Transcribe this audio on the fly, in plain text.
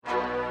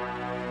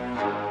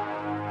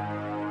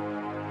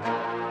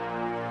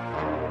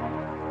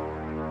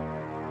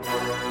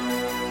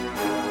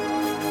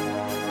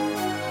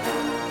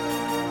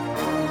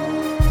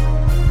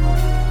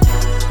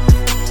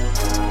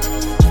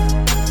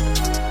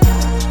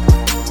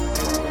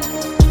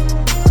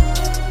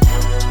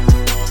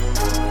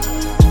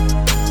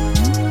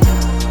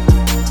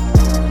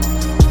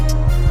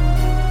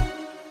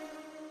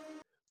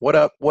What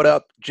up? What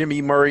up?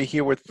 Jimmy Murray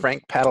here with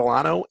Frank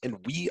Padalano,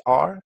 and we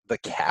are the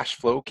Cash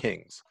Flow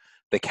Kings.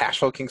 The Cash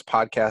Flow Kings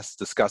podcast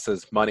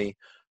discusses money,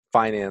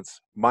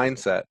 finance,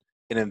 mindset,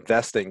 and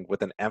investing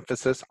with an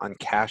emphasis on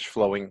cash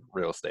flowing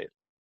real estate.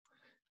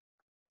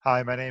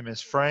 Hi, my name is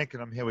Frank,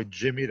 and I'm here with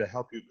Jimmy to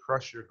help you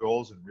crush your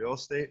goals in real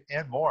estate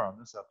and more on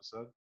this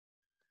episode.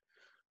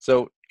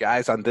 So,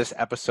 guys, on this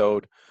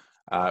episode,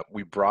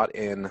 we brought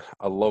in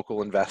a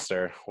local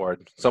investor, or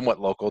somewhat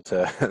local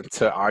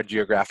to our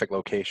geographic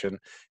location.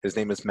 His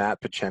name is Matt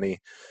Picheny,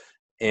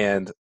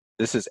 and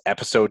this is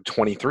episode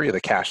 23 of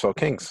the Cash Flow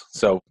Kings.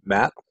 So,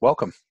 Matt,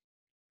 welcome.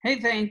 Hey,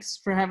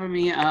 thanks for having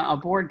me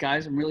aboard,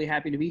 guys. I'm really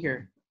happy to be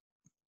here.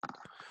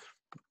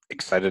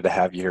 Excited to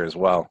have you here as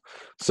well.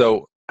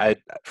 So,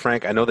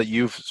 Frank, I know that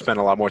you've spent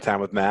a lot more time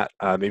with Matt.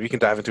 Maybe you can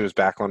dive into his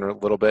background a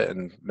little bit,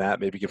 and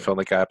Matt, maybe you can fill in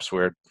the gaps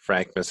where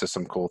Frank misses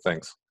some cool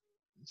things.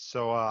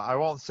 So I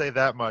won't say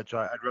that much.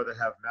 I'd rather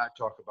have Matt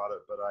talk about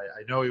it, but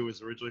I know he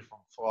was originally from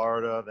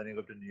Florida, then he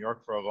lived in New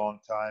York for a long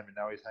time, and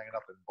now he's hanging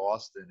up in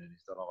Boston, and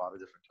he's done a lot of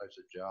different types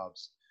of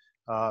jobs.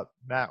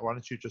 Matt, why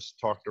don't you just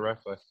talk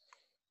directly?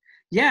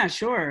 Yeah,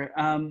 sure.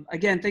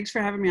 Again, thanks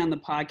for having me on the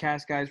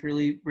podcast, guys.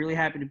 Really, really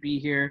happy to be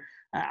here.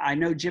 I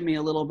know Jimmy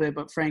a little bit,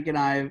 but Frank and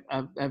I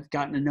have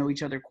gotten to know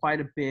each other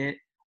quite a bit,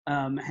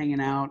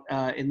 hanging out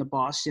in the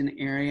Boston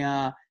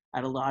area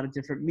at a lot of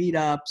different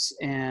meetups,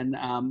 and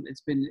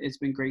it's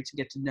been great to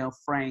get to know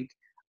Frank.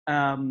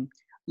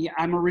 Yeah,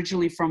 I'm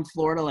originally from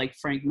Florida, like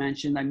Frank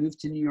mentioned. I moved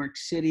to New York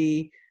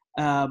City,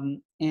 and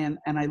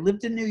I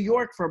lived in New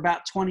York for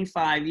about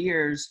 25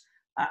 years.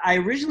 I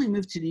originally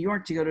moved to New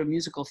York to go to a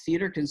musical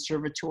theater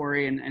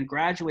conservatory and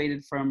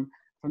graduated from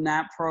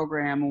that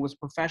program and was a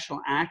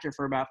professional actor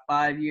for about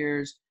 5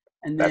 years.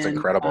 And That's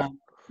incredible.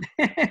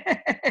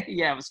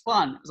 Yeah, it was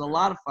fun. It was a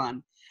lot of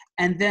fun.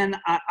 And then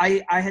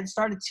I had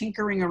started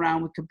tinkering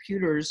around with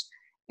computers,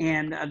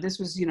 and this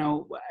was,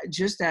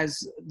 just as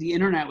the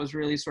internet was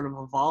really sort of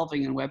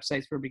evolving and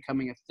websites were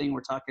becoming a thing.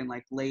 We're talking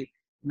like late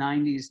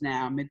 90s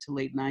now, mid to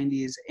late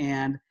 90s.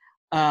 And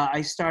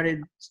I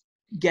started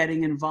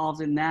getting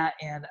involved in that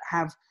and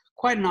have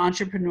quite an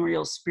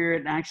entrepreneurial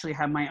spirit, and actually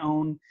have my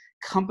own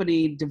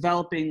company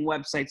developing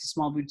websites, a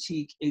small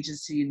boutique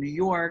agency in New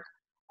York.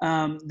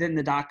 Then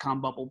the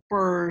dot-com bubble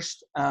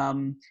burst,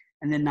 and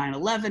then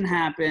 9/11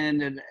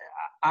 happened, and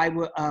I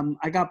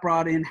got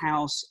brought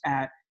in-house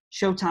at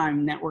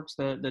Showtime Networks,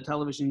 the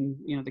television,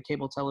 the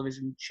cable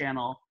television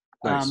channel.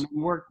 Nice.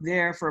 Worked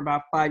there for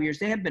about 5 years.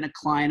 They had been a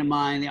client of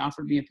mine. They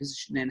offered me a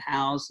position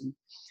in-house, and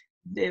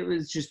it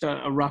was just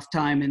a rough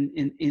time in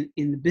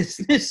the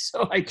business,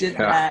 so I did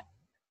that.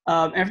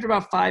 After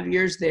about 5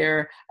 years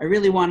there, I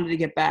really wanted to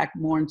get back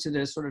more into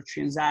the sort of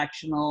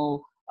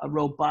transactional,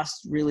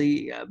 robust,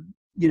 really,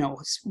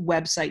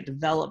 website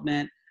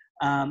development.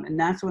 And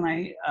that's when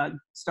I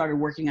started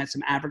working at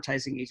some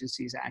advertising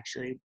agencies,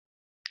 actually.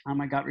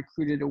 I got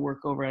recruited to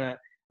work over at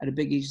a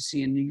big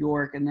agency in New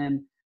York. And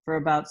then for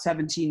about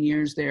 17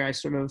 years there, I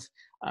sort of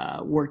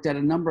worked at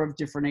a number of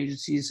different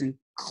agencies and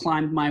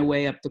climbed my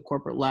way up the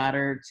corporate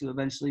ladder to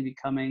eventually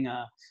becoming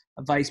a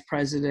vice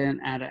president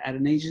at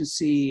an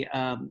agency.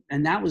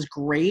 And that was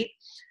great.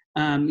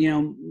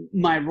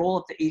 My role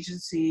at the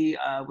agency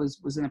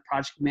was in a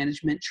project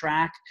management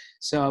track.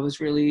 So I was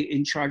really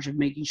in charge of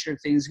making sure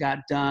things got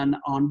done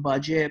on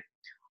budget,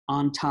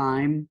 on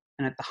time,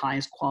 and at the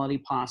highest quality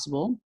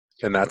possible.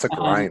 And that's a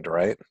grind,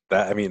 right?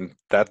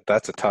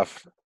 That's a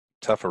tough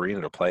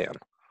arena to play in.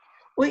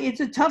 Well, it's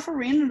a tough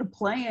arena to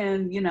play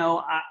in.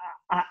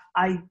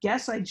 I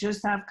guess I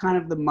just have kind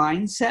of the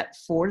mindset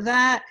for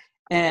that.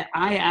 And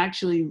I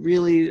actually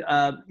really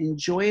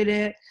enjoyed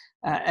it.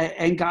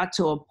 And got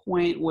to a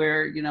point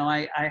where,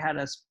 I had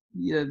this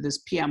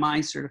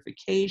PMI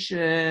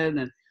certification,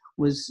 and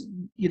was,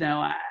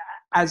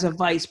 as a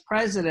vice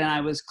president,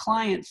 I was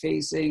client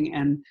facing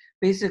and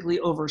basically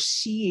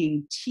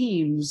overseeing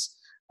teams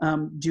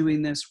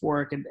doing this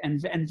work,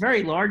 and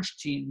very large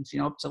teams,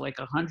 up to like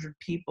 100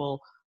 people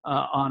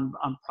on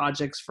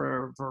projects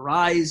for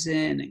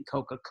Verizon and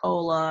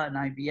Coca-Cola and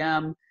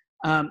IBM.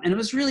 And it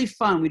was really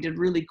fun. We did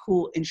really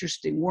cool,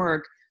 interesting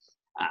work.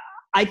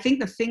 I think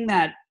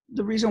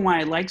the reason why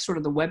I like sort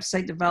of the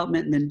website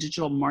development and then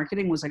digital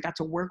marketing was I got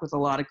to work with a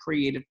lot of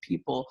creative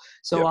people.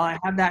 So Yep. While I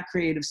have that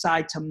creative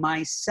side to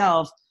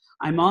myself,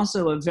 I'm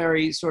also a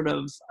very sort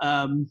of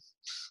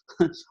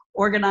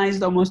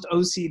organized, almost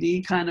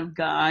OCD kind of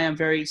guy. I'm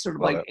very sort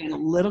of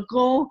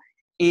analytical.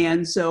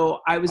 And so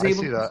I was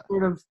able to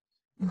sort of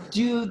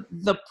do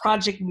the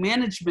project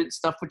management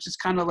stuff, which is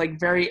kind of like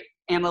very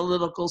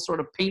analytical, sort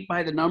of paint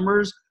by the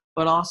numbers,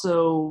 but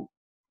also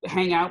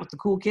hang out with the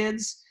cool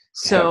kids.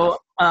 So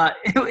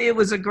it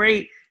was a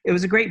great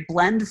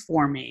blend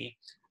for me.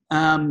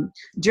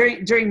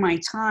 During my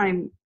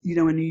time, in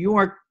New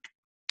York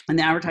in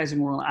the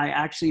advertising world, I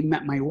actually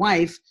met my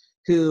wife,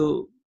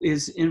 who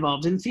is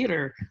involved in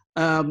theater.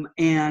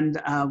 And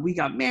we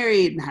got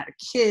married and had a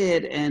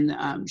kid, and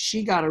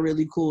she got a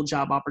really cool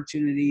job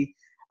opportunity,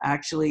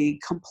 actually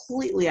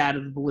completely out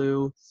of the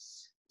blue.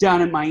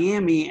 down in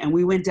Miami, and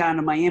we went down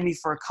to Miami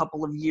for a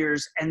couple of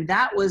years. And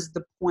that was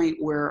the point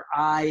where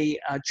I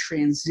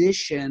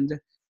transitioned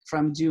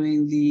from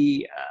doing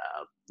the,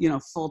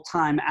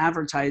 full-time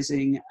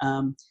advertising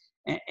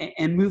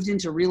and moved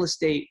into real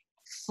estate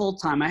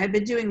full-time. I had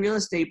been doing real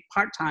estate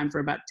part-time for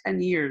about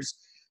 10 years,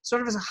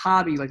 sort of as a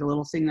hobby, like a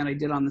little thing that I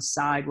did on the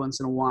side once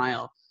in a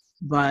while.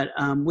 But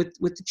with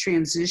the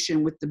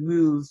transition, with the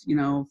move,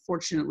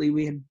 fortunately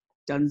we had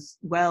done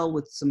well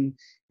with some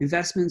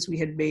investments we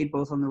had made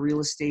both on the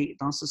real estate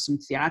and also some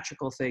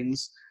theatrical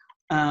things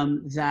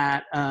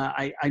that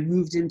I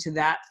moved into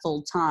that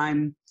full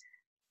time.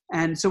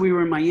 And so we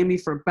were in Miami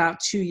for about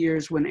 2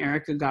 years when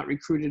Erica got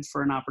recruited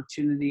for an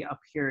opportunity up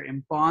here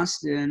in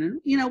Boston.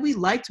 And, we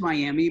liked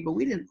Miami, but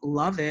we didn't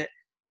love it.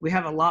 We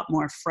have a lot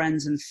more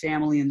friends and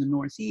family in the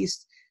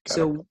Northeast.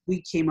 So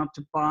we came up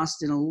to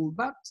Boston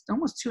about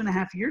almost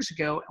 2.5 years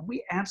ago, and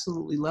we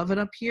absolutely love it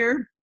up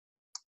here.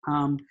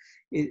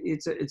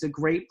 It's a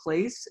great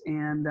place,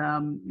 and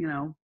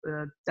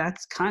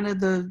that's kind of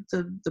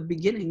the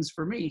beginnings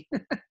for me.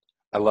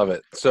 I love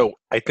it. So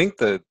I think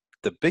the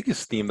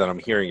biggest theme that I'm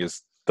hearing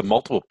is the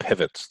multiple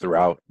pivots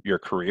throughout your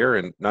career,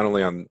 and not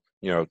only on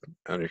your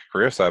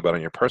career side, but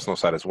on your personal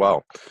side as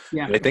well.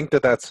 Yeah. And I think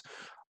that that's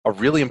a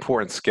really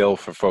important skill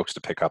for folks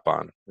to pick up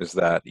on, is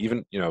that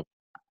even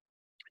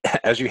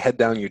as you head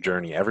down your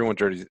journey,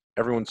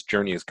 everyone's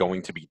journey is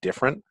going to be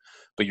different,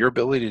 but your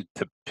ability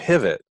to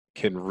pivot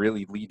can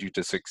really lead you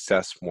to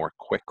success more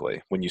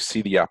quickly when you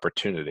see the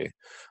opportunity.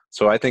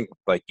 So I think,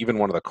 like, even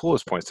one of the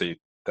coolest points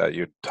that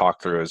you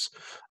talk through is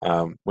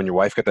when your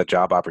wife got that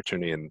job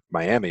opportunity in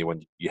Miami,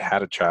 when you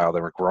had a child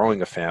and were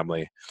growing a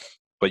family,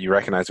 but you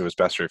recognized it was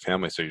best for your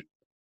family, so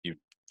you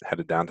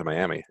headed down to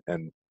Miami.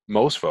 And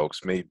most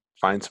folks may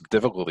find some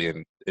difficulty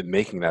in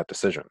making that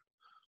decision.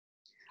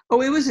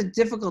 Oh, it was a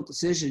difficult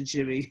decision,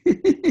 Jimmy.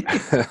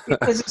 It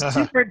was a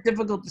super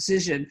difficult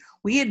decision.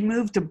 We had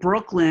moved to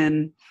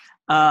Brooklyn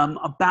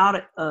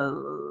about a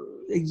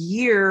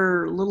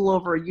little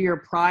over a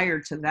year prior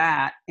to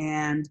that.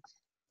 And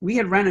we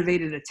had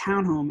renovated a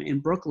townhome in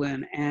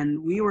Brooklyn, and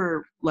we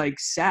were like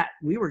set.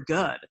 We were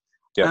good.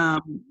 Yeah.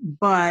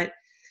 But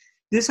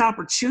this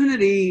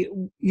opportunity,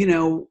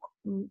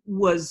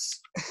 was,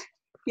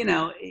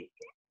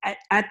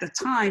 at the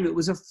time, it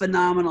was a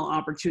phenomenal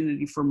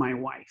opportunity for my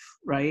wife,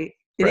 right?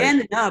 It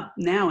ended up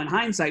now in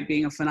hindsight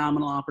being a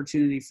phenomenal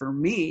opportunity for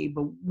me,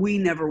 but we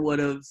never would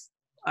have,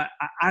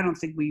 I don't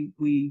think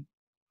we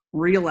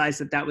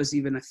realized that was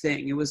even a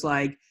thing. It was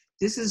like,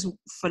 this is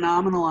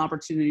phenomenal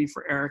opportunity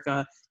for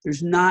Erica.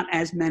 There's not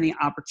as many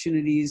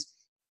opportunities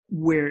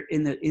where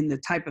in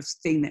the type of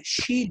thing that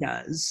she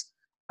does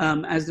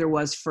as there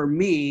was for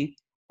me.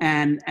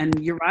 And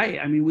you're right.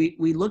 I mean,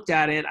 we looked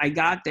at it. I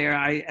got there.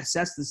 I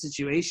assessed the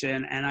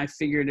situation, and I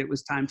figured it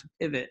was time to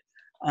pivot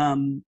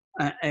and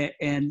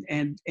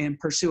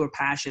pursue a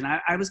passion.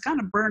 I was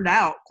kind of burned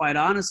out, quite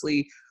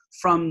honestly,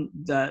 from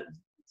the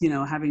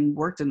having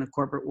worked in the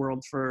corporate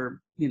world for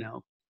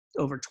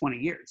over 20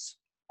 years.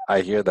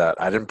 I hear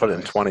that. I didn't put it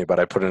in 20, but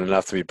I put in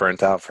enough to be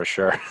burnt out for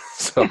sure.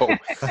 So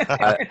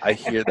I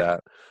hear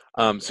that.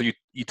 So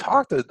you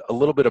talked a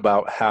little bit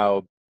about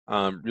how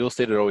real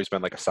estate had always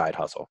been like a side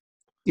hustle.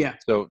 Yeah.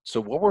 So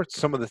what were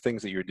some of the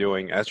things that you're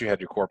doing as you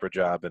had your corporate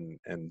job and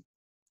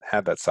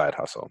had that side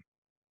hustle?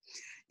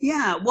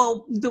 Yeah,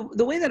 well,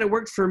 the way that it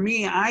worked for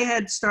me, I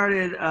had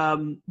started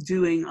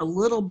doing a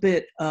little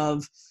bit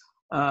of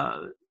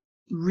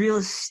real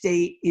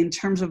estate in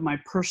terms of my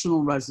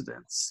personal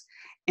residence.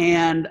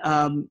 And,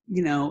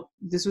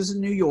 this was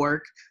in New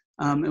York.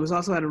 It was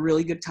also at a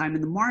really good time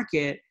in the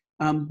market.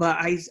 But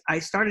I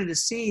started to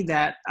see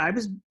that I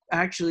was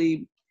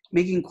actually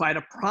making quite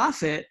a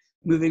profit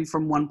moving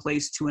from one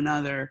place to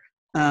another.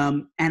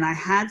 And I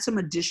had some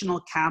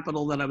additional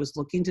capital that I was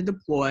looking to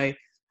deploy.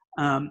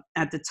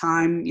 At the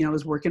time, I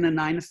was working a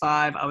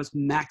 9-to-5. I was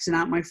maxing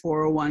out my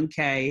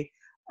 401k.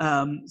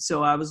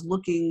 So I was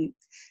looking,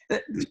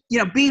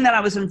 being that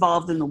I was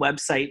involved in the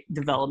website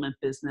development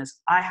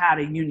business, I had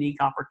a unique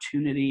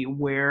opportunity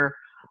where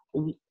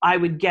I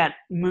would get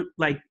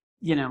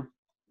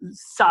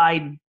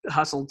side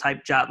hustle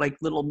type job, like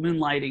little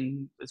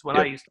moonlighting is what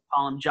I used to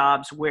call them,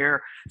 jobs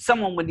where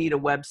someone would need a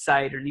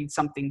website or need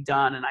something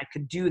done. And I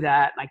could do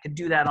that. And I could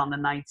do that on the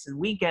nights and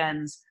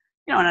weekends.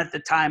 And at the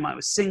time I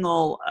was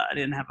single, I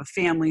didn't have a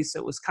family, so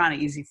it was kind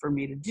of easy for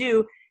me to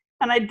do.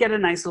 And I'd get a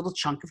nice little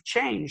chunk of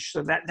change.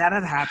 So that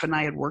had happened.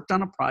 I had worked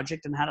on a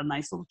project and had a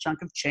nice little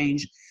chunk of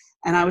change.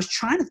 And I was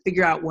trying to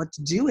figure out what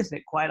to do with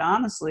it, quite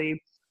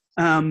honestly.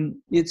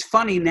 It's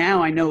funny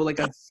now, I know like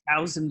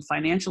 1,000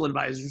 financial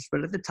advisors,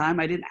 but at the time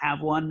I didn't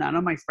have one. None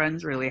of my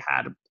friends really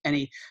had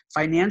any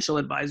financial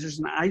advisors.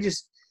 And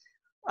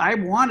I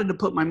wanted to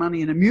put my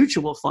money in a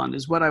mutual fund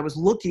is what I was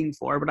looking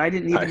for, but I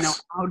didn't even know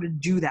how to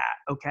do that.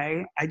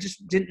 Okay. I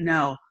just didn't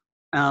know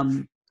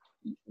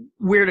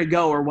where to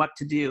go or what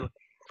to do.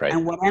 Right.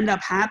 And what ended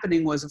up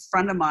happening was a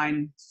friend of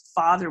mine's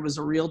father was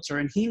a realtor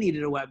and he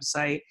needed a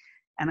website.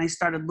 And I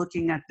started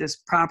looking at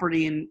this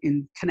property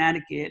in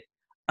Connecticut,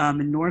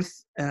 in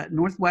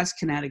northwest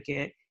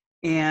Connecticut.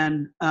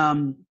 And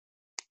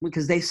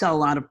because they sell a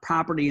lot of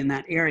property in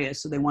that area.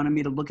 So they wanted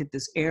me to look at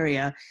this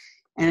area.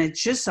 And it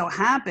just so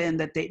happened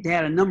that they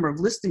had a number of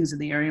listings in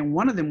the area, and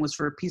one of them was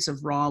for a piece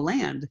of raw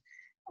land.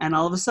 And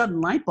all of a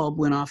sudden, light bulb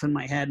went off in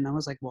my head, and I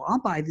was like, well,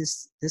 I'll buy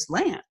this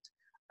land.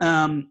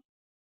 And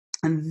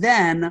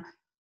then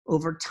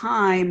over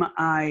time,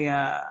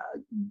 I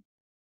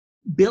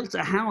built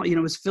a house. You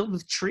know, it was filled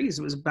with trees.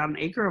 It was about an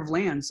acre of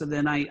land. So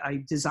then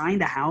I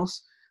designed a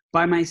house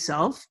by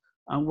myself,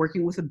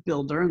 working with a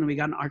builder, and then we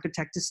got an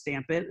architect to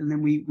stamp it, and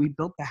then we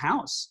built the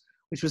house,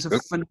 which was a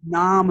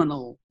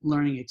phenomenal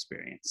learning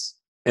experience.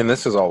 And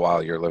this is all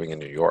while you're living in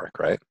New York,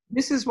 right?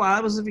 This is while I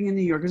was living in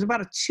New York. It was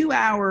about a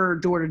 2-hour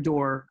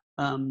door-to-door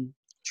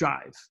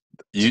drive.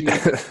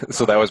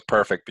 So that was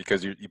perfect,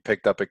 because you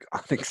picked up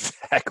on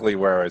exactly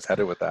where I was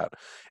headed with that.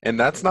 And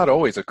that's not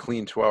always a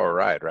clean 2-hour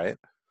ride, right?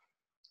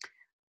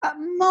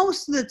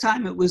 Most of the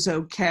time it was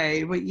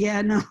okay, but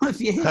yeah, no, if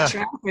you hit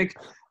traffic,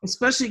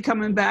 especially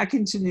coming back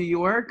into New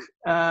York,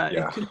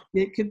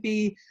 it could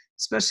be,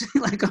 especially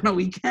like on a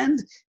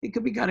weekend, it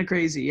could be kind of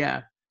crazy.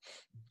 Yeah.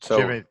 So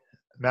Jimmy,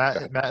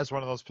 Matt is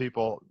one of those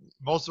people.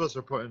 Most of us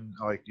are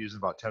using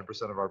about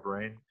 10% of our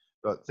brain,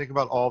 but think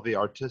about all the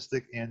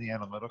artistic and the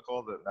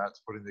analytical that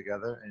Matt's putting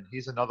together. And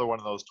he's another one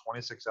of those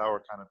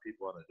 26-hour kind of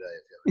people in a day.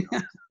 If you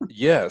have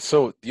Yeah.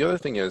 So the other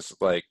thing is,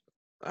 like,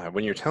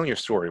 when you're telling your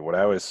story, what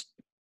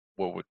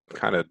would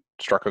kind of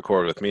struck a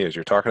chord with me is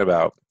you're talking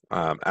about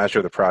as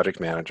you're the project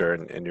manager,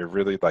 and you're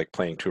really like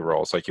playing two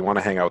roles. Like, you want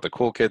to hang out with the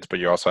cool kids, but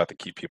you also have to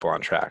keep people on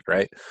track,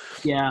 right?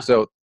 Yeah.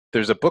 So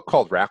there's a book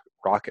called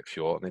Rocket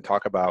Fuel, and they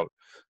talk about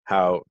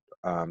how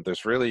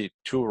there's really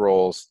two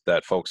roles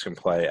that folks can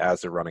play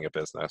as they're running a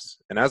business.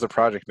 And as a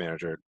project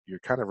manager, you're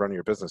kind of running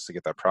your business to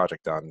get that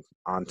project done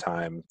on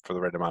time for the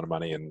right amount of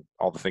money and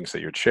all the things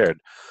that you'd shared.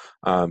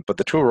 But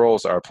the two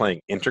roles are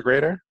playing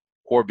integrator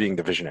or being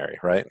the visionary,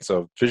 right?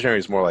 So visionary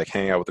is more like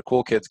hanging out with the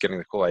cool kids, getting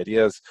the cool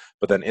ideas,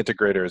 but then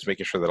integrator is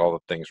making sure that all the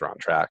things are on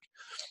track.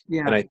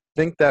 Yeah. And I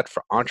think that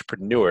for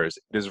entrepreneurs,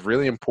 it is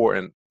really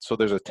important. So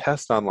there's a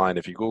test online.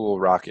 If you Google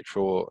Rocket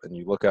Fuel and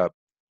you look up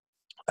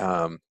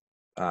the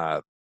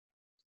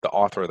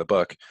author of the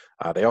book,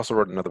 they also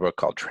wrote another book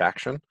called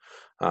Traction.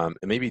 And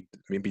maybe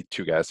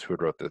two guys who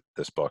had wrote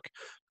this book,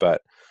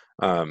 but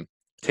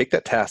take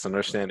that test and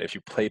understand if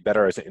you play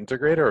better as an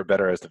integrator or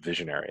better as the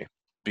visionary.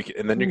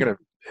 And then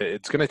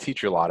it's going to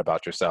teach you a lot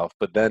about yourself,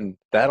 but then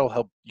that'll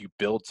help you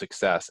build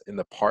success in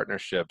the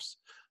partnerships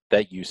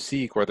that you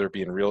seek, whether it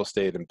be in real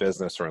estate, in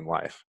business, or in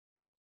life.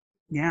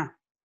 Yeah.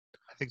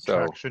 I think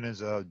Traction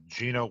is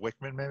Gino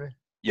Wickman, maybe?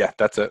 Yeah,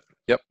 that's it.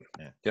 Yep.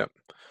 Yeah.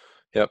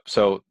 Yep.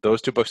 So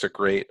those two books are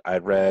great. I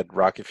read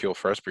Rocket Fuel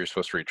first, but you're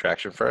supposed to read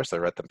Traction first. I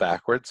read them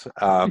backwards.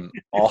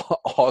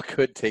 All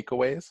good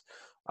takeaways.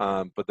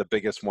 But the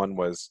biggest one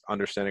was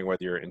understanding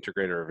whether you're an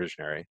integrator or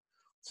visionary.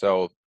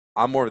 So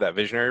I'm more of that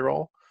visionary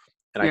role,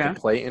 and I can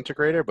play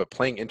integrator, but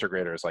playing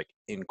integrator is like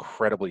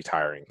incredibly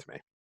tiring to me.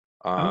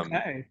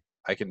 Okay.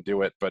 I can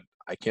do it, but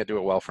I can't do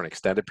it well for an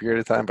extended period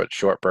of time, but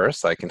short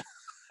bursts, I can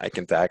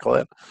tackle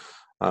it.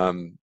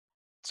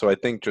 So I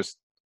think just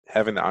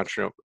having the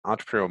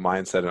entrepreneurial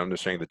mindset and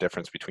understanding the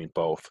difference between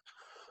both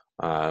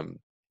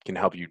can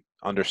help you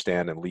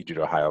understand and lead you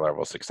to a higher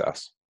level of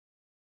success.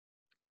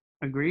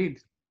 Agreed.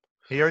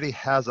 He already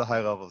has a high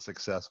level of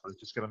success, but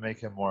it's just going to make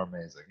him more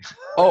amazing.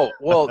 Oh,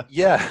 well,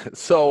 yeah.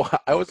 So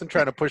I wasn't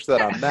trying to push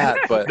that on Matt,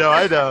 but no,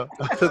 I know.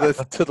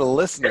 to the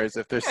listeners,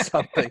 if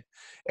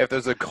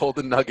there's a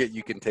golden nugget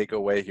you can take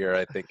away here,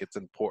 I think it's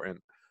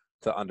important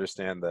to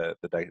understand the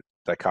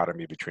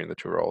dichotomy between the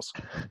two roles.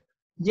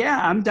 Yeah,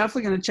 I'm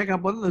definitely going to check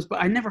out both of those,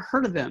 but I never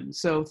heard of them.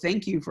 So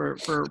thank you for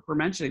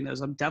mentioning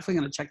those. I'm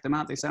definitely going to check them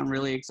out. They sound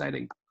really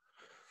exciting.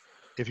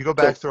 If you go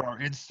back through our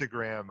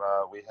Instagram,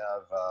 we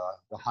have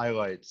the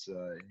highlights.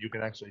 You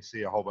can actually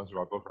see a whole bunch of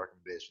our book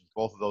recommendations.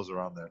 Both of those are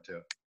on there too.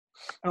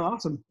 Oh,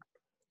 awesome.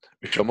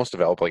 We should almost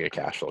develop like a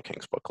Cash Flow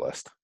Kings book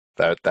list.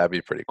 That'd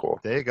be pretty cool.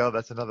 There you go.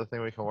 That's another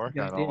thing we can work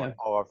on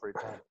all our free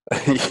time.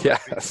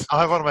 Yes. I'll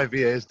have one of my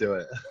VAs do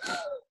it.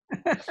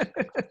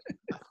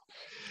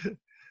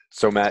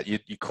 So Matt, you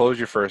close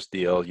your first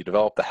deal, you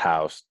develop the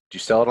house. Do you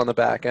sell it on the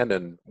back end,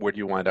 and where do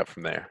you wind up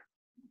from there?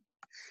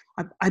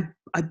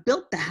 I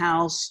built the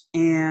house,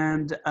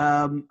 and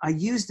I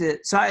used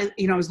it. So I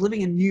was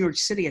living in New York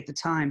City at the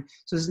time,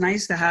 so it was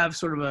nice to have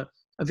sort of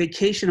a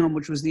vacation home,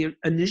 which was the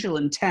initial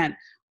intent.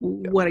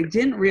 What I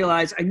didn't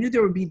realize, I knew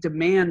there would be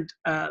demand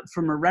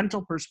from a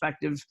rental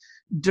perspective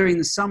during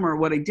the summer.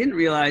 What I didn't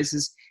realize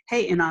is,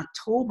 hey, in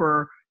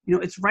October,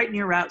 it's right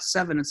near Route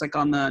 7. It's like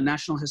on the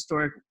National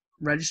Historic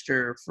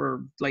Register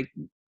for like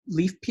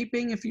leaf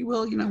peeping, if you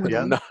will.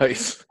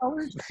 Nice.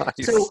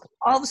 So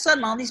all of a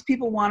sudden, all these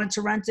people wanted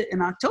to rent it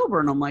in October,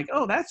 and I'm like,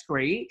 oh, that's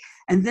great.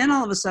 And then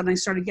all of a sudden, I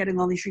started getting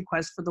all these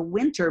requests for the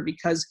winter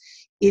because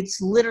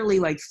it's literally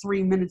like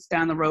 3 minutes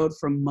down the road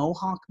from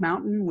Mohawk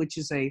Mountain, which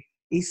is a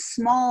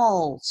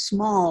small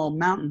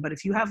mountain. But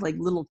if you have like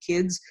little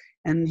kids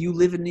and you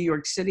live in New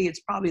York City,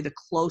 it's probably the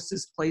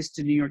closest place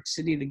to New York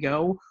City to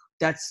go.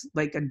 That's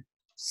like a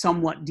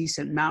somewhat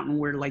decent mountain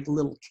where like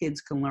little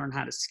kids can learn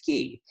how to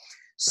ski.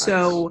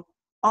 So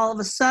all of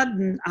a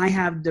sudden I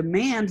have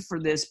demand for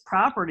this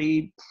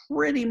property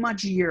pretty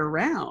much year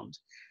round.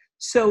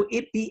 So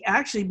it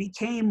actually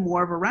became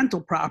more of a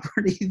rental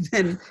property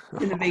than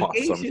a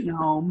vacation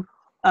home.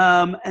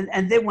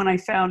 And then when I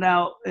found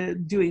out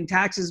doing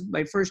taxes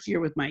my first year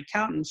with my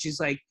accountant, she's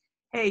like,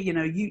 hey,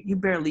 you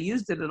barely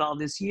used it at all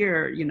this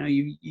year.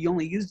 You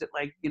only used it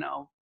like,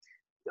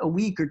 a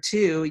week or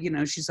two.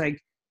 She's like,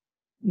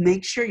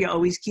 make sure you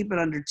always keep it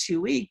under 2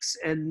 weeks,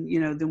 and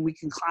then we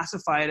can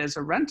classify it as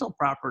a rental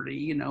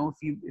property.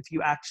 If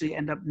you actually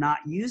end up not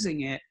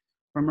using it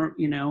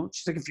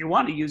she's like, if you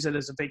want to use it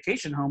as a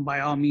vacation home, by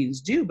all means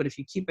do, but if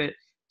you keep it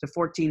to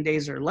 14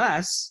 days or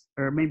less,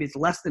 or maybe it's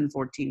less than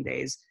 14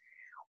 days,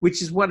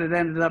 which is what it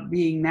ended up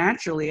being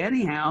naturally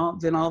anyhow,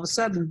 then all of a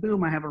sudden,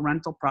 boom, I have a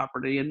rental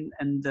property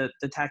and the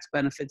tax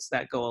benefits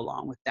that go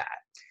along with that.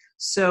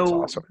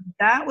 So awesome.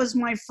 That was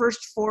my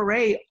first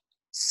foray,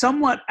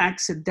 somewhat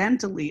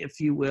accidentally,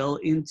 if you will,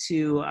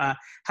 into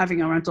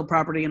having a rental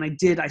property. And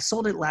I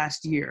sold it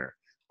last year,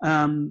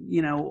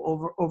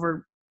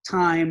 over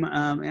time.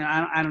 And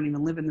I don't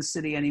even live in the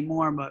city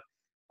anymore, but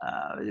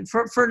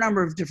for a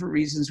number of different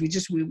reasons,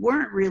 we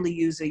weren't really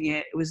using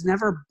it. It was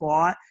never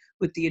bought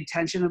with the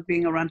intention of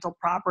being a rental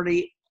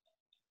property.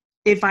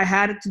 If I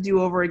had it to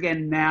do over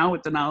again now,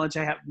 with the knowledge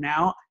I have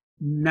now,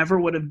 never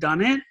would have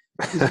done it.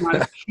 It was not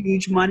a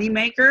huge money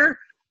maker.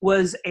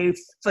 Was a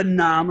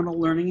phenomenal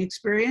learning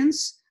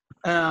experience,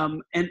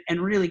 and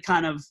really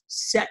kind of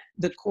set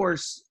the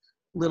course,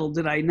 little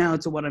did I know,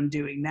 to what I'm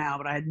doing now,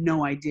 but I had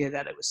no idea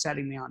that it was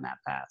setting me on that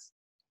path.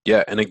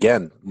 Yeah, and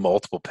again,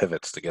 multiple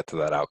pivots to get to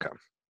that outcome,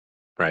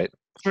 right?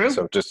 True.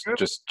 So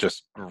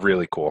just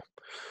really cool.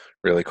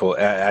 Really cool.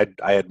 I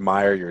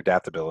admire your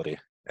adaptability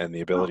and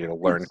the ability to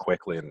learn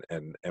quickly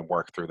and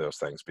work through those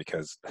things,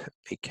 because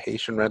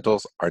vacation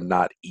rentals are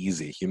not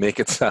easy. You make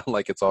it sound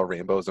like it's all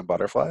rainbows and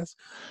butterflies.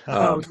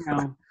 No.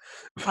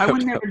 I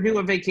would never do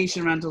a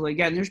vacation rental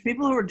again. There's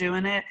people who are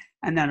doing it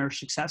and that are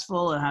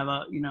successful and have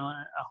a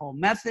whole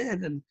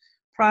method and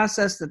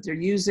process that they're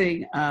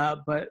using.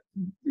 But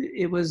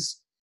it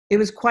was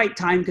quite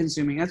time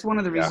consuming. That's one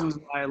of the reasons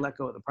why I let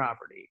go of the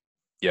property.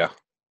 Yeah.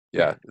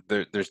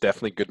 There's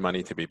definitely good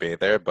money to be made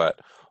there, but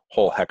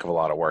whole heck of a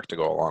lot of work to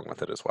go along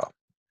with it as well.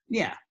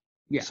 Yeah.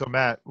 So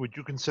Matt, would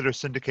you consider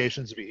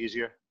syndications to be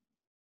easier?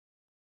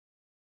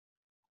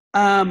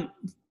 In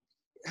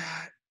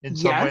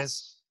some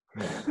ways?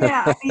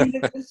 Yeah. I mean,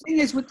 the thing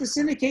is, with the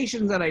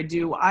syndications that I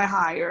do, I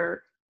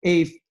hire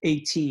a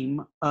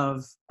team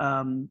of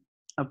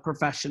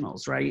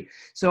professionals, right?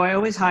 So I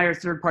always hire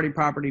third-party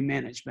property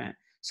management.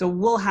 So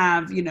we'll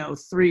have,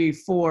 3,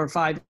 4,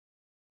 5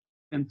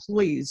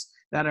 employees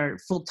that are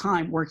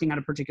full-time working at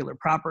a particular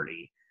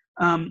property.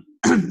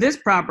 This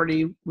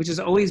property, which has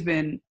always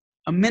been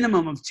a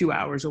minimum of 2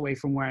 hours away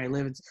from where I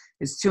live,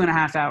 it's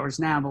 2.5 hours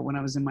now, but when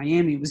I was in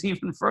Miami, it was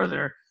even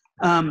further.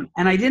 And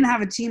I didn't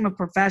have a team of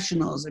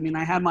professionals. I mean,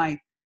 I had my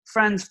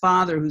friend's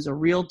father, who's a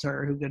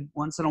realtor, who could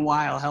once in a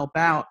while help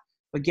out,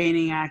 but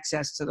gaining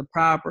access to the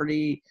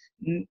property,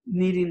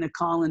 needing to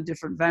call in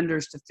different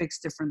vendors to fix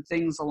different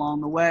things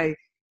along the way,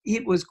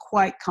 it was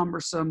quite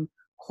cumbersome,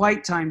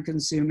 quite time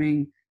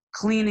consuming.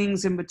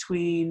 Cleanings in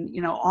between,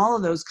 all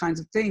of those kinds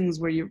of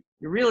things where you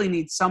really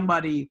need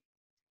somebody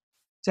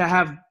to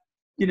have,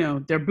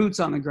 their boots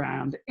on the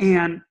ground.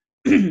 And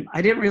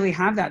I didn't really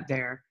have that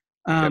there.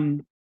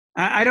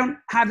 I don't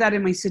have that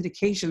in my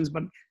syndications,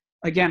 but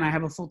again, I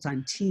have a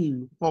full-time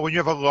team. Well, when you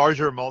have a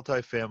larger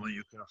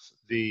multifamily,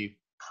 the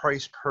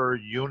price per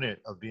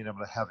unit of being able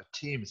to have a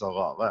team is a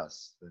lot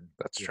less than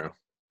That's true.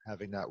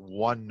 Having that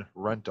one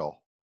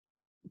rental.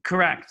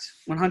 Correct.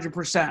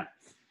 100%.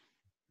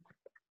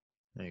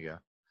 There you go.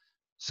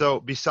 So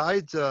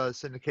besides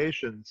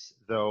syndications,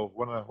 though,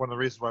 one of the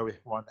reasons why we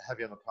want to have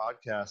you on the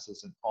podcast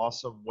is an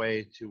awesome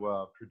way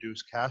to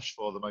produce cash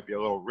flow that might be a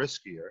little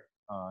riskier,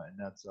 and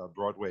that's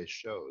Broadway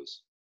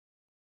shows.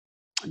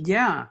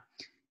 Yeah.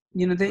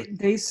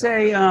 They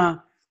say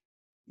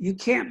you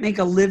can't make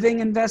a living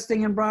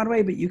investing in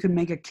Broadway, but you can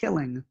make a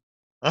killing.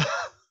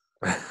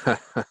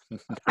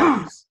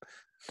 Nice.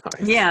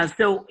 Yeah,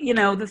 so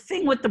the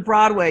thing with the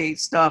Broadway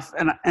stuff,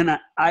 and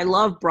I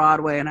love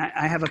Broadway, and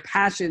I have a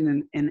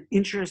passion and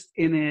interest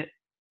in it,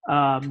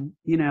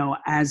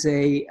 as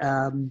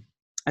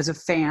a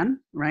fan,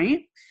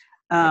 right?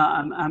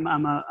 I'm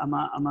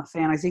a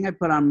fan. I think I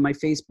put on my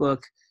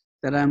Facebook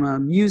that I'm a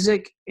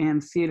music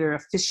and theater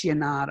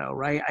aficionado,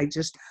 right?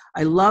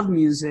 I love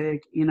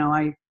music.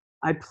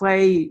 I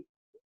play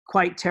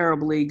quite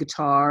terribly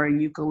guitar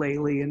and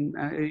ukulele and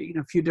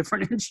a few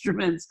different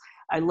instruments.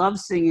 I love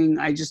singing.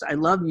 I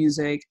love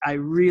music. I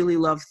really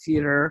love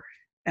theater.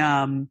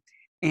 Being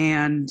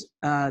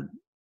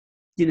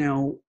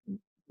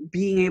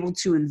able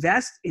to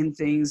invest in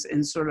things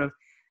and sort of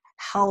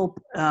help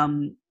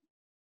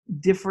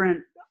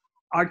different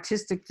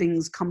artistic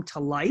things come to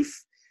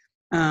life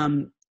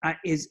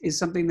is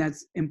something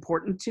that's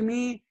important to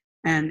me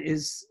and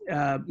is,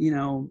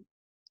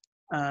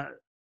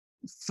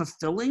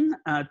 fulfilling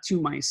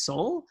to my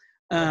soul.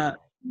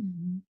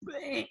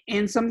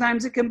 and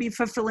sometimes it can be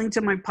fulfilling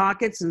to my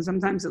pockets, and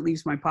sometimes it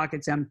leaves my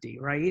pockets empty,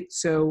 right?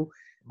 So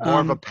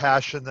more of a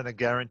passion than a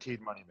guaranteed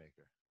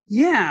moneymaker.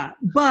 yeah,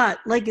 but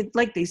like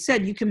they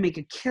said, you can make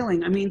a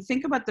killing. I mean,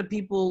 think about the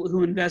people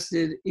who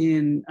invested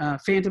in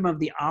Phantom of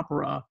the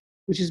Opera,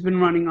 which has been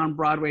running on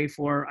Broadway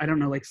for, I don't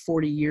know, like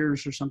 40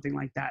 years or something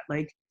like that.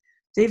 Like,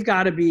 they've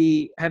got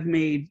to have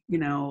made, you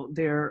know,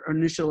 their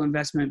initial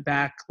investment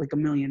back like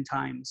 1 million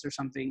times or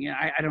something.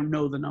 I don't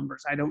know the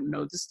numbers. I don't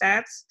know the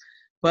stats,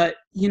 but,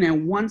 you know,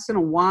 once in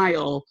a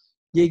while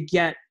you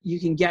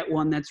can get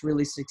one that's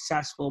really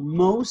successful.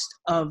 Most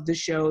of the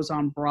shows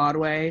on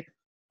Broadway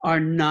are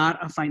not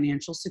a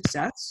financial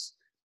success.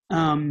 You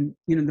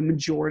know, the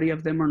majority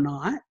of them are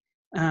not.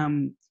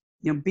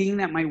 You know, being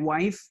that my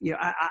wife, you know,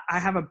 I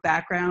have a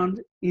background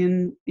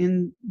in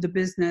the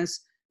business.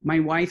 My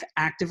wife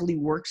actively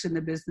works in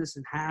the business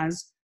and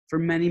has for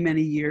many,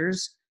 many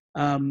years.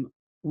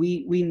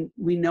 We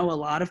know a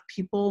lot of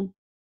people,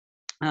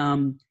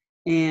 and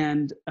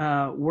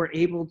we're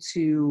able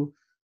to,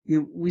 you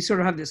know, we sort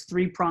of have this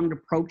 3-pronged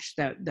approach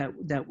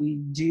that we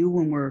do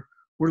when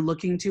we're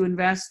looking to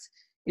invest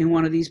in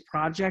one of these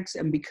projects.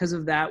 And because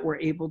of that, we're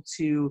able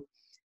to,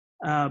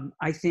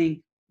 I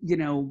think, you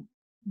know,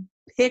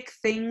 pick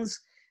things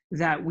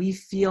that we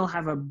feel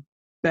have a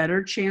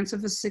better chance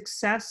of a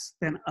success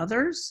than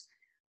others.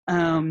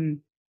 You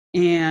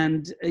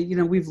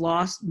know, we've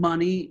lost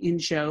money in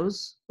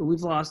shows, but we've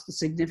lost a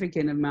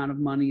significant amount of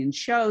money in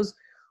shows.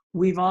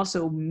 We've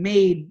also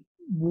made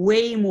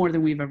way more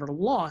than we've ever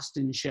lost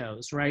in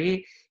shows,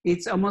 right?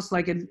 It's almost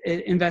like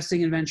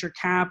investing in venture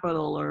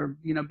capital, or,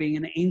 you know, being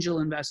an angel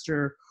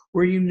investor,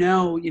 where you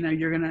know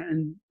you're going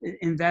to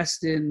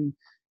invest in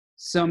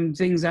some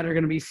things that are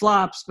going to be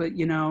flops, but,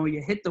 you know,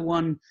 you hit the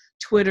one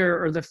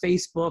Twitter or the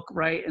Facebook,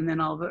 right? And then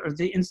or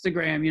the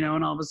Instagram, you know,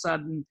 and all of a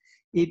sudden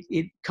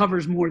it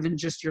covers more than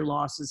just your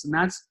losses. And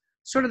that's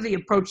sort of the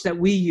approach that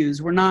we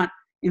use. We're not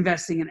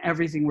investing in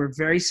everything. We're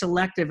very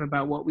selective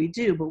about what we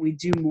do, but we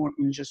do more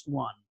than just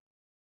one.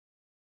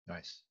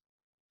 Nice.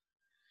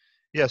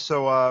 Yeah.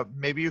 So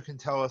maybe you can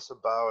tell us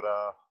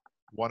about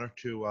one or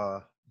two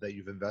that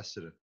you've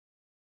invested in.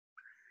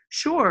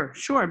 Sure.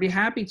 I'd be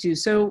happy to.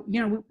 So,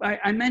 you know,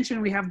 I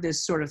mentioned we have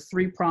this sort of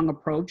 3-prong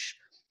approach.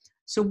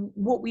 So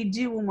what we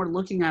do when we're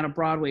looking at a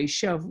Broadway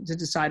show to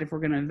decide if we're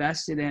going to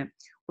invest in it,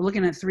 we're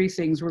looking at 3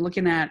 things. We're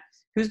looking at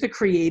who's the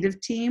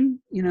creative team,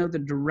 you know, the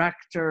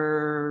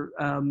director,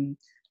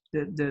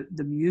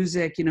 the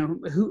music, you know,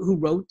 who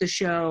wrote the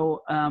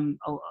show,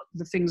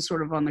 the things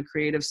sort of on the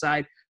creative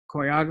side,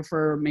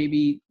 choreographer,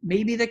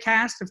 maybe the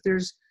cast, if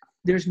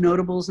there's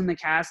notables in the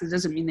cast. It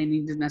doesn't mean they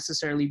need to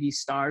necessarily be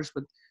stars,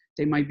 but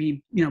they might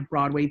be, you know,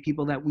 Broadway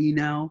people that we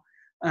know.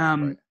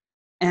 Right.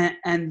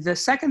 And the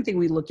second thing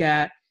we look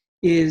at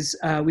is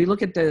we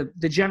look at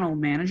the general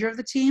manager of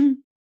the team.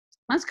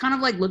 That's kind of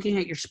like looking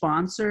at your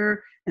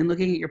sponsor and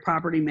looking at your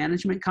property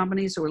management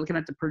company. So we're looking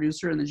at the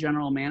producer and the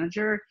general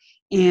manager.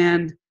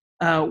 And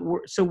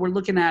we're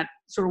looking at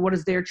sort of what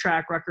is their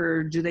track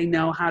record? Do they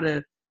know how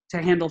to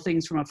handle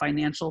things from a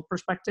financial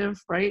perspective,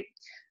 right?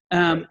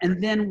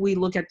 And then we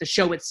look at the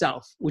show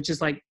itself, which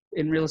is like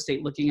in real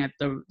estate, looking at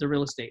the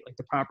real estate, like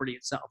the property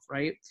itself,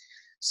 right?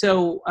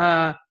 So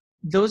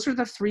those are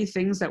the 3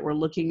 things that we're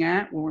looking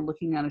at when we're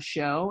looking at a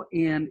show.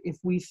 And if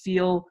we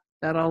feel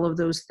that all of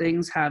those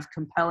things have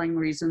compelling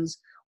reasons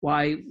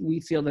why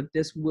we feel that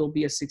this will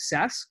be a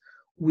success,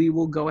 we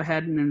will go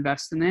ahead and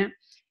invest in it.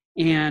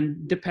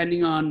 And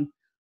depending on,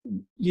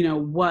 you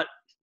know,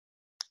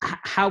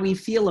 how we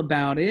feel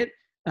about it,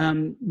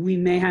 we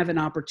may have an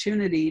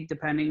opportunity,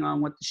 depending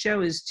on what the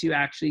show is, to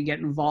actually get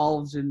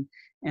involved and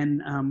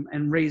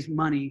raise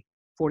money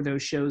for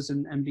those shows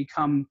and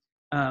become,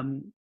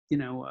 you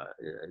know,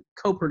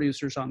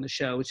 co-producers on the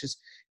show, which is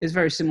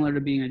very similar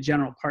to being a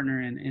general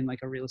partner in like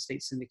a real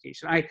estate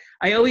syndication.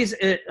 I always,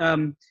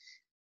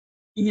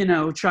 you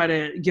know, try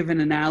to give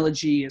an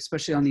analogy,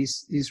 especially on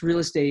these real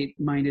estate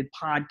minded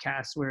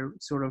podcasts, where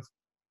sort of,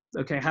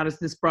 okay, how does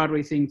this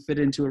Broadway thing fit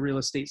into a real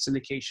estate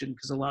syndication?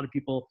 Because a lot of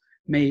people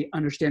may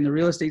understand the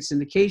real estate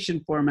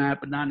syndication format,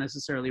 but not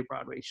necessarily a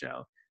Broadway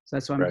show. So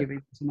that's why I'm giving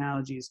these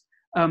analogies.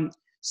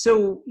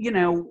 So, you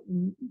know,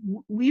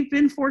 we've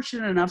been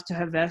fortunate enough to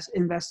have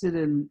invested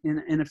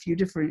in a few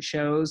different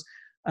shows.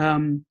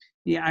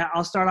 Yeah,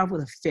 I'll start off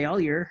with a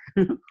failure.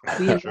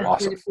 We invested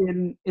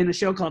awesome. in a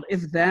show called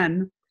If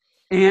Then,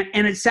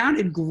 and it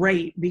sounded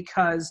great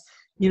because,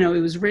 you know, it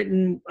was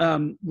written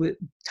with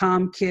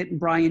Tom Kitt and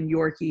Brian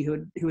Yorkie,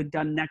 who had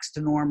done Next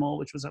to Normal,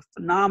 which was a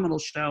phenomenal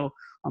show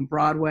on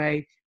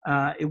Broadway.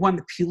 It won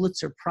the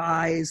Pulitzer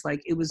Prize.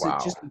 Like, it was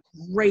just a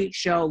great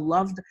show.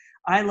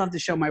 I loved the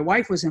show. My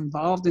wife was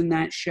involved in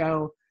that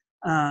show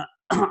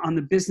on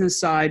the business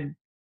side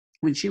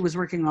when she was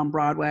working on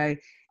Broadway,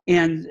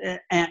 and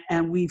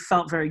we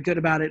felt very good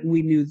about it. And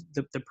we knew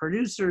the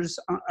producers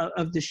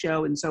of the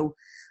show, and so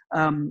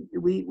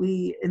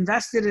we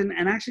invested in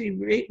and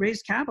actually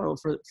raised capital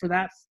for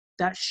that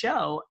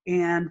show.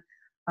 And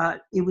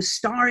it was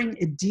starring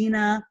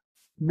Idina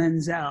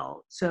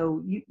Menzel.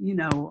 So you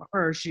know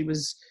her. She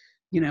was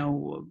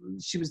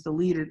she was the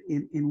lead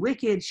in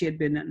Wicked. She had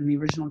been in the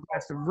original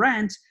cast of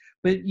Rent,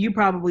 but you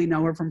probably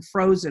know her from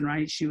Frozen,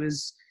 right?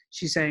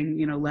 She sang,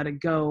 Let It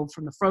Go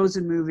from the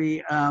Frozen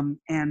movie.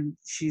 And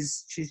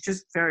she's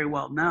just very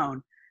well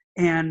known.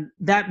 And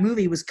that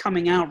movie was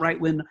coming out right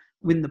when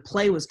the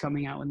play was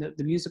coming out, when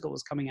the musical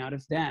was coming out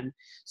of then.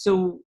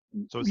 So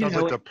it sounds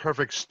like the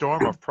perfect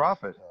storm of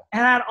profit. It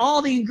had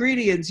all the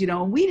ingredients,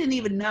 and we didn't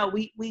even know.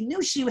 We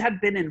knew she had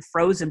been in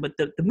Frozen, but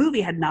the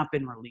movie had not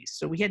been released.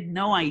 So we had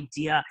no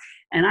idea.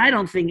 And I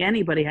don't think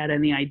anybody had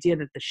any idea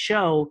that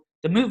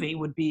the movie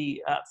would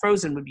be,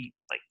 Frozen would be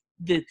like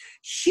the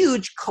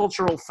huge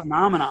cultural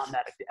phenomenon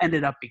that it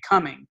ended up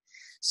becoming.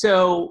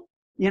 So,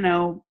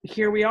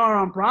 here we are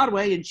on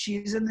Broadway and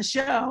she's in the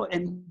show.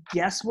 And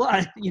guess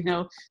what?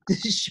 The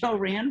show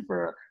ran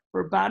for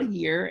about a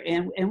year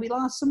and we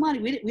lost some money.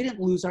 We didn't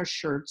lose our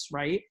shirts,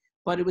 right?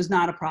 But it was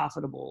not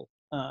profitable,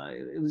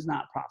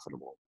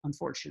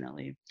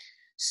 unfortunately.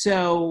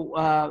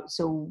 So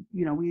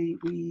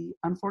we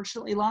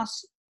unfortunately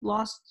lost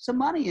some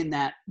money in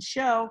that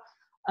show.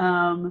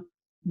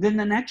 Then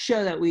the next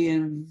show that we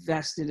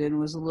invested in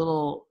was a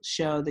little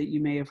show that you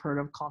may have heard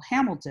of called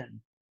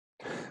Hamilton.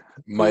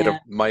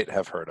 Might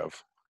have heard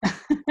of.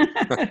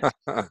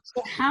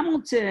 So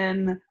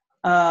Hamilton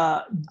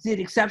did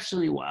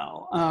exceptionally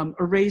well,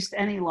 erased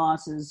any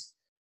losses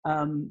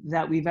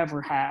that we've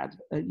ever had.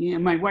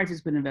 My wife has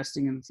been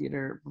investing in the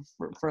theater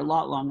for a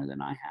lot longer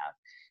than I have.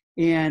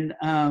 And,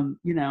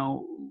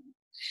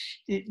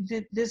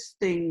 this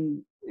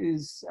thing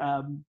is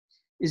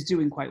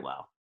doing quite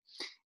well.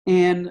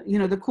 And,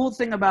 the cool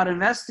thing about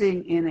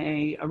investing in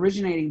a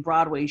originating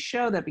Broadway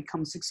show that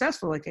becomes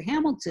successful, like a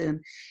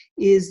Hamilton,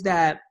 is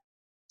that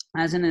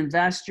as an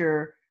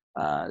investor,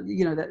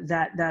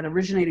 that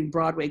originating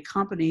Broadway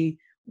company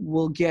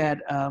will get,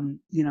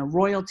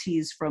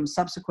 royalties from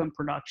subsequent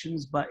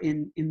productions, but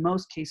in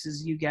most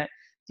cases, you get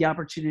the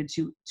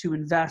opportunity to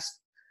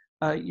invest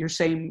your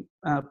same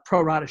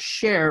pro rata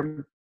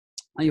share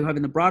you have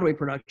in the Broadway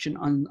production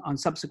on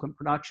subsequent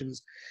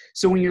productions.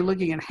 So when you're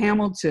looking at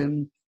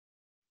Hamilton,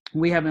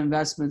 we have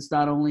investments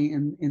not only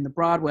in the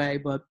Broadway,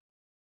 but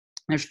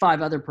there's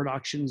 5 other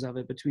productions of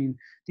it between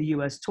the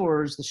U.S.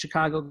 tours, the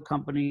Chicago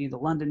company, the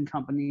London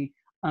company,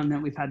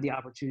 that we've had the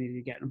opportunity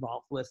to get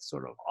involved with,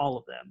 sort of all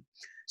of them.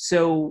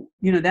 So,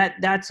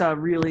 that's a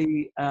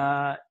really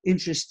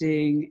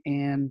interesting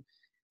and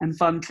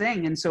fun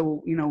thing. And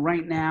so,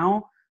 right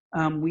now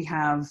we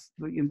have,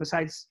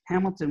 besides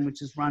Hamilton,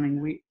 which is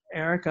running,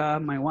 Erica,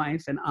 my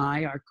wife, and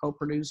I are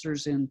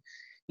co-producers in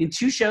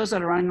 2 shows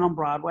that are running on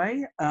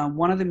Broadway.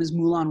 One of them is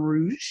Moulin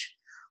Rouge,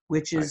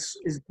 which is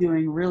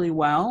doing really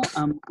well.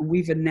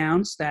 We've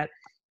announced that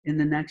in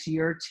the next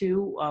year or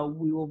 2,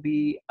 we will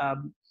be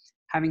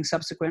having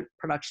subsequent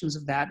productions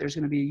of that. There's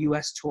going to be a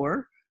U.S.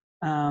 tour.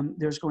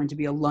 There's going to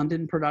be a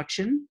London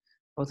production.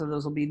 Both of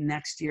those will be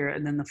next year.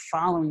 And then the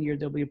following year,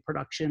 there'll be a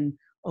production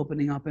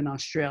opening up in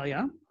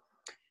Australia.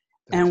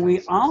 And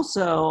we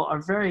also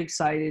are very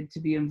excited to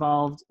be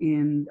involved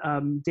in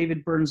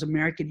David Byrne's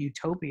American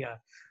Utopia.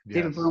 Yes.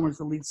 David Byrne was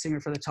the lead singer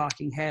for the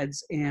Talking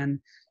Heads. And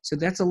so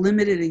that's a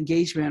limited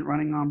engagement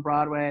running on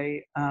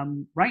Broadway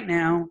right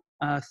now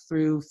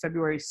through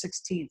February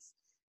 16th.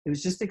 It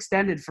was just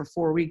extended for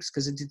 4 weeks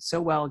because it did so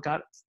well.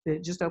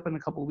 It just opened a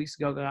couple of weeks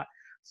ago, got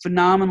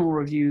phenomenal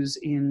reviews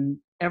in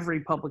every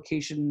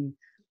publication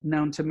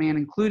known to man,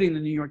 including the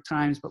New York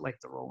Times, but like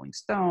the Rolling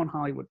Stone,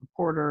 Hollywood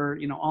Reporter,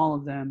 all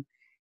of them.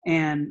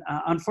 And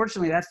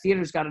unfortunately, that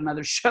theater's got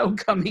another show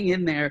coming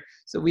in there,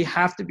 so we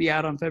have to be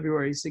out on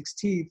February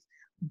 16th.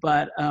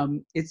 But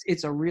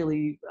it's a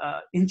really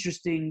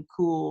interesting,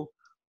 cool,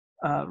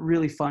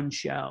 really fun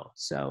show.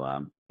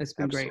 So it's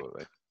been Absolutely.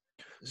 great.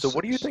 So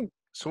what do you think?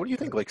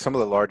 Like some of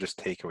the largest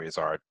takeaways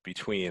are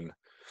between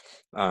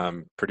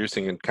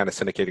producing and kind of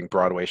syndicating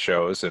Broadway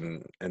shows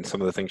and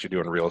some of the things you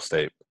do in real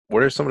estate?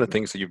 What are some of the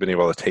things that you've been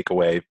able to take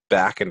away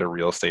back into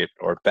real estate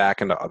or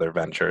back into other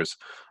ventures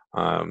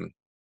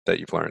that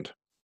you've learned?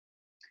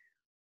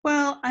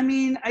 Well, I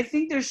mean, I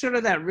think there's sort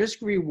of that risk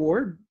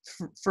reward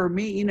for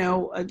me,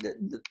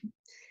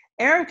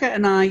 Erica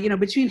and I,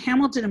 between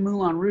Hamilton and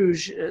Moulin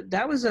Rouge,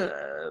 that was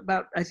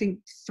about, I think,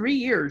 3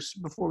 years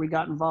before we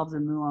got involved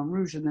in Moulin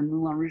Rouge. And then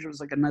Moulin Rouge was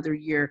like another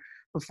year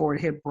before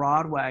it hit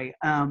Broadway,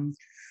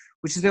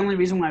 which is the only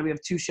reason why we have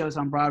 2 shows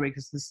on Broadway,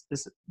 because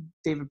this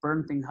David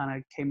Byrne thing kind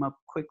of came up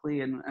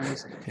quickly and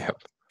was a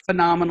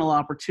phenomenal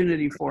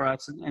opportunity for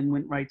us and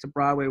went right to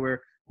Broadway,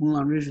 where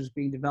Moulin Rouge was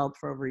being developed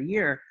for over a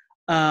year.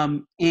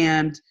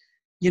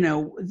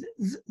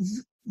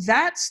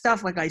 That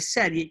stuff, like I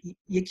said,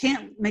 you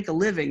can't make a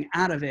living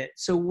out of it.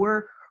 So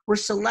we're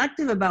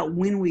selective about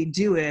when we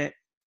do it.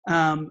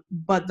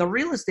 But the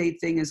real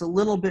estate thing is a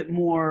little bit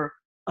more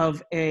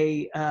of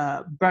a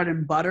bread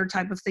and butter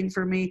type of thing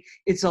for me.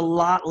 It's a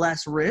lot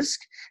less risk.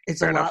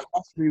 It's a lot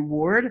less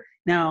reward.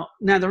 Now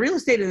the real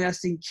estate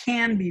investing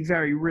can be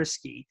very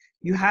risky.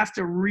 You have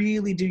to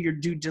really do your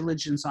due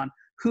diligence on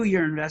who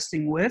you're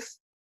investing with.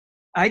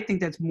 I think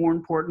that's more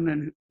important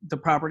than the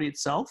property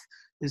itself,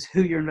 is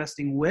who you're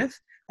investing with.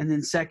 And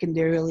then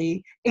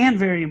secondarily, and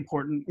very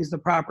important, is the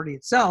property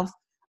itself.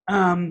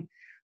 And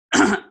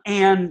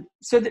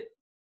so that,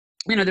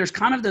 there's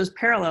kind of those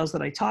parallels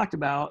that I talked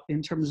about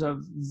in terms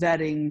of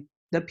vetting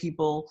the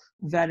people,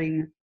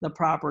 vetting the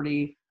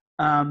property.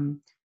 I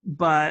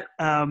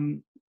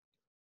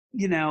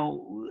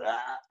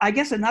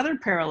guess another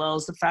parallel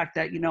is the fact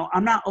that,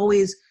 I'm not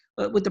always,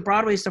 with the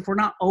Broadway stuff, we're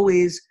not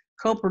always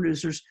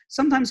co-producers.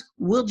 Sometimes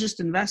we'll just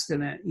invest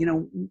in it.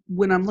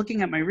 When I'm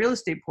looking at my real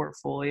estate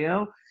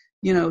portfolio,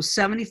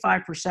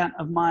 75%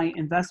 of my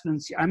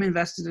investments, I'm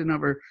invested in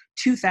over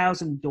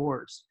 2,000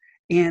 doors.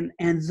 And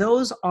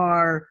those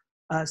are,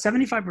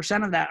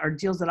 75% of that are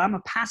deals that I'm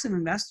a passive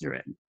investor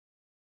in.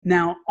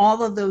 Now,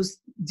 all of those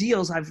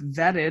deals I've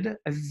vetted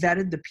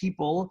the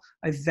people,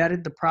 I've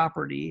vetted the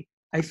property.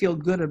 I feel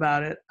good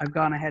about it. I've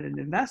gone ahead and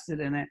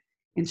invested in it.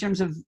 In terms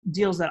of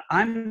deals that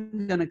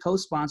I'm going to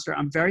co-sponsor,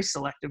 I'm very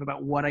selective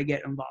about what I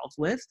get involved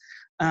with,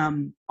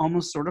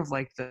 almost sort of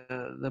like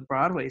the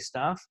Broadway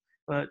stuff,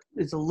 but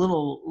it's a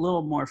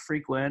little more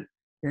frequent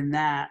than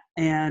that.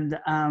 And,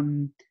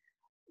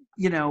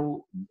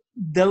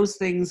 those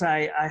things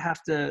I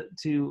have to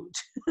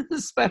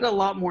spend a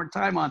lot more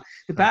time on.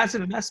 The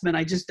passive investment,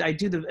 I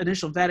do the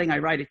initial vetting, I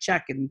write a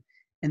check, and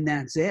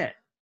that's it.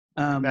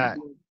 Matt,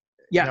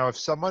 yeah. Now, if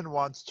someone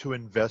wants to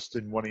invest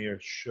in one of your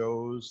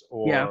shows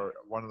or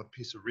one of the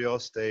piece of real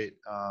estate,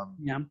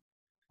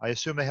 I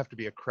assume they have to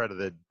be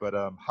accredited, but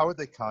how would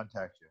they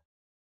contact you?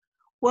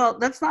 Well,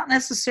 that's not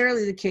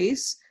necessarily the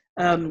case.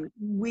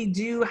 We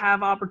do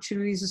have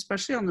opportunities,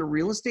 especially on the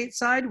real estate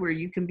side, where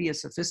you can be a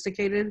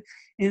sophisticated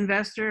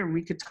investor, and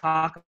we could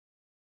talk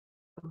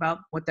about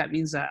what that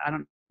means. I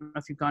don't know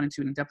if you've gone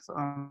into it in depth.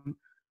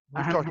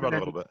 We've talked about it a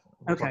little bit.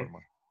 Okay.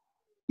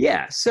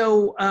 Yeah.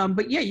 So,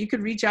 but yeah, you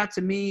could reach out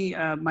to me.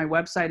 My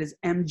website is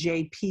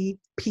mjppg.com.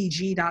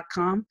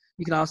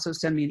 You can also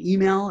send me an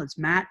email. It's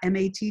Matt,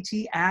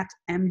 M-A-T-T,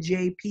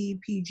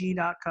 @mjppg.com.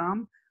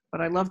 But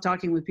I love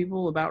talking with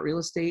people about real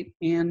estate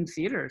and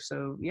theater.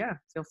 So yeah,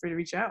 feel free to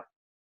reach out.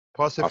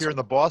 Plus, if you're in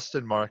the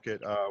Boston market,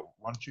 why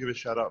don't you give a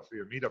shout out for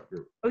your meetup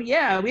group? Oh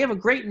yeah, we have a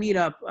great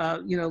meetup.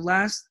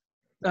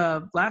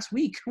 Last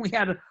week we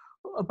had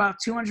about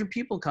 200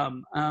 people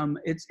come.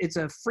 It's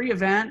a free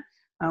event.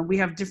 We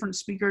have different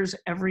speakers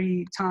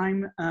every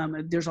time.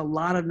 There's a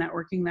lot of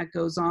networking that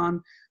goes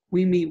on.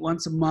 We meet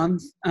once a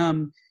month.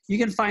 You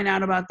can find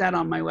out about that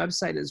on my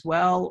website as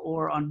well,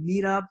 or on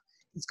Meetup.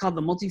 It's called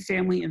the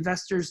Multifamily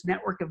Investors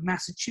Network of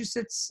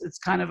Massachusetts. It's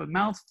kind of a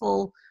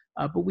mouthful,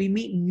 but we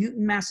meet in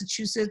Newton,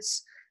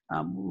 Massachusetts,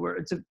 where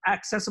it's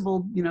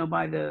accessible,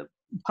 by the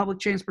public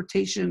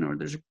transportation, or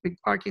there's a big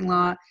parking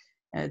lot.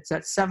 It's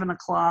at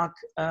 7:00,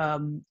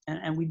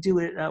 and we do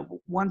it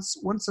once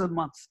a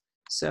month.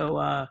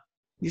 So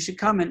you should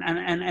come.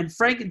 And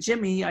Frank and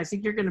Jimmy, I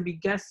think you're going to be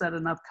guests at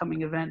an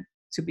upcoming event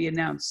to be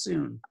announced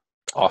soon.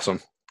 Awesome.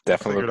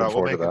 Definitely looking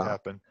forward to that. We'll make it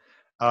happen.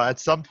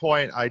 At some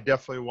point, I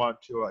definitely want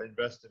to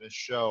invest in a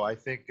show. I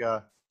think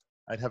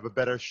I'd have a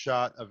better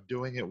shot of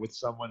doing it with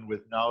someone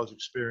with knowledge,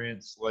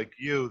 experience like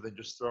you than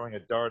just throwing a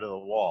dart at a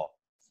wall.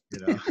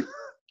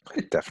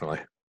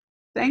 Definitely.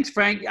 Thanks,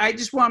 Frank. I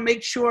just want to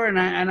make sure, and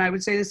I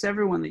would say this to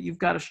everyone, that you've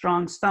got a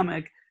strong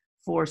stomach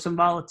for some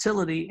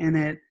volatility in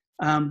it.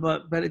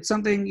 But it's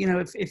something,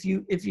 if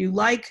you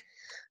like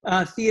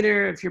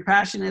theater, if you're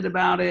passionate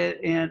about it,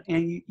 and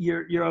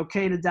you're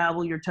okay to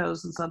dabble your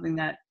toes in something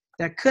that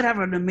could have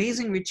an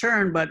amazing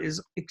return but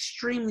is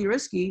extremely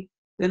risky,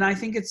 then I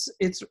think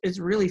it's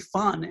really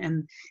fun,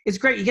 and it's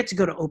great. You get to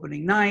go to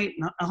opening night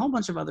and a whole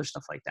bunch of other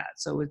stuff like that.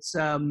 So it's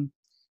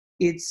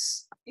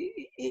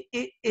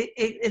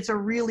a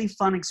really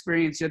fun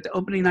experience. At the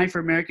opening night for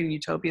American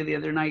Utopia the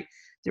other night,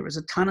 there was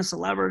a ton of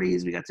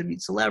celebrities. We got to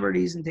meet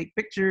celebrities and take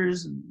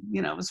pictures, and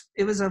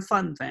it was a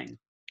fun thing.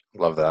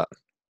 Love that.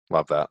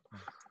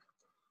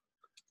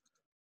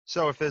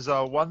 So if there's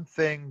one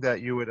thing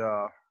that you would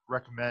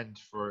recommend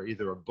for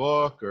either a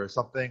book or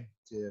something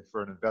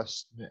for an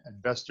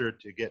investor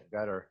to get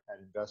better at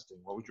investing,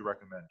 what would you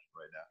recommend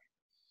right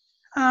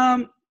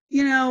now?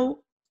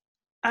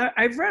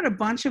 I've read a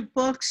bunch of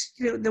books.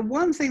 The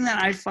one thing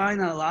that I find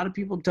that a lot of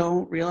people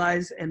don't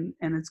realize, and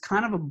it's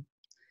kind of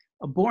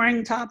a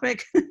boring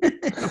topic,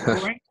 a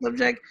boring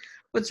subject,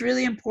 what's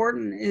really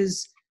important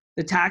is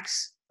the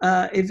tax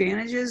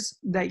advantages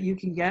that you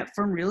can get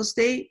from real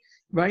estate,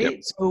 right? Yep.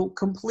 So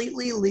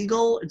completely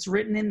legal. It's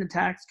written in the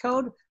tax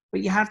code,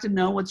 but you have to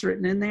know what's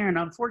written in there. And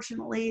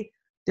unfortunately,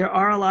 there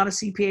are a lot of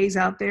CPAs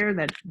out there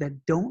that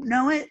don't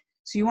know it.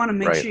 So you want to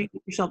make sure you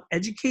get yourself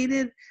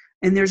educated.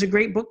 And there's a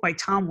great book by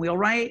Tom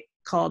Wheelwright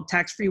called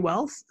Tax-Free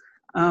Wealth.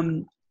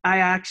 I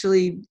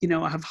actually,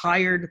 have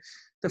hired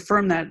the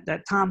firm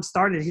that Tom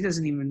started. He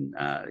doesn't even,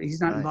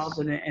 he's not involved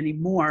in it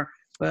anymore.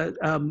 But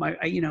my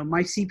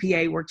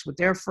CPA works with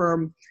their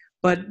firm.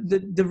 But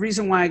the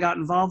reason why I got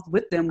involved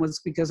with them was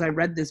because I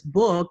read this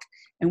book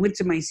and went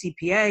to my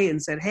CPA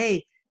and said,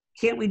 hey,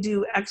 can't we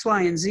do X,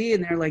 Y, and Z?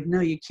 And they're like, no,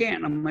 you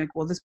can't. And I'm like,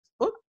 well, this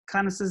book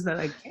kind of says that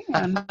I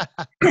can.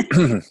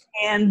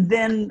 And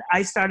then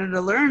I started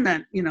to learn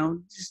that,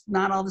 just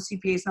not all the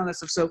CPAs know that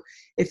stuff. So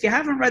if you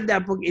haven't read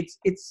that book,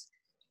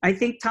 I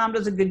think Tom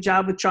does a good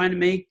job with trying to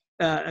make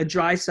a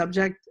dry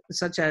subject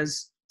such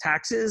as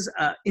taxes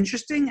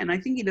interesting. And I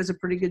think he does a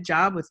pretty good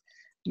job with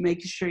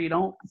making sure you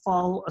don't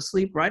fall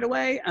asleep right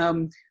away.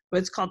 But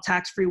it's called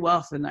Tax-Free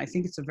Wealth, and I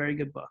think it's a very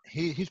good book.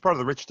 He's part of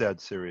the Rich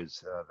Dad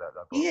series. That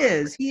book. He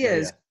is.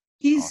 Yeah.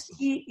 He's Awesome.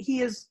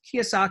 he is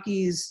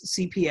Kiyosaki's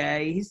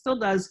CPA. He still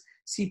does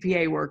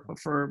CPA work, but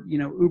for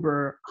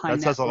uber high.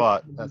 That says a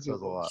lot. That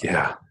says a lot.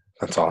 Yeah,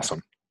 that's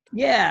awesome.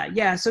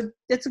 Yeah. So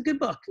it's a good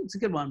book. It's a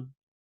good one.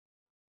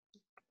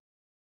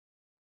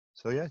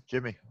 So yeah,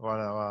 Jimmy,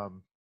 well,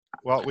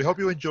 we hope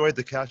you enjoyed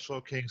the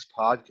Cashflow Kings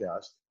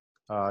podcast.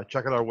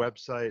 Check out our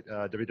website,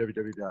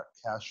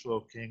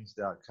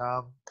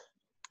 www.cashflowkings.com.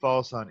 Follow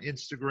us on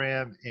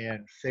Instagram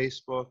and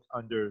Facebook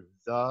under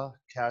The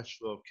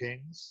Cashflow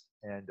Kings,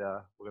 and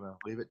we're going to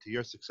leave it to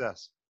your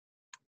success.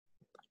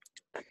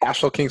 The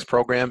Cashflow Kings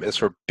program is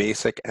for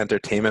basic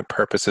entertainment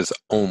purposes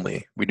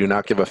only. We do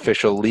not give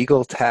official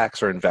legal,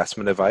 tax, or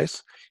investment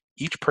advice.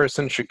 Each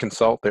person should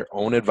consult their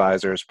own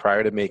advisors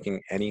prior to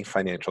making any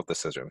financial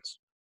decisions.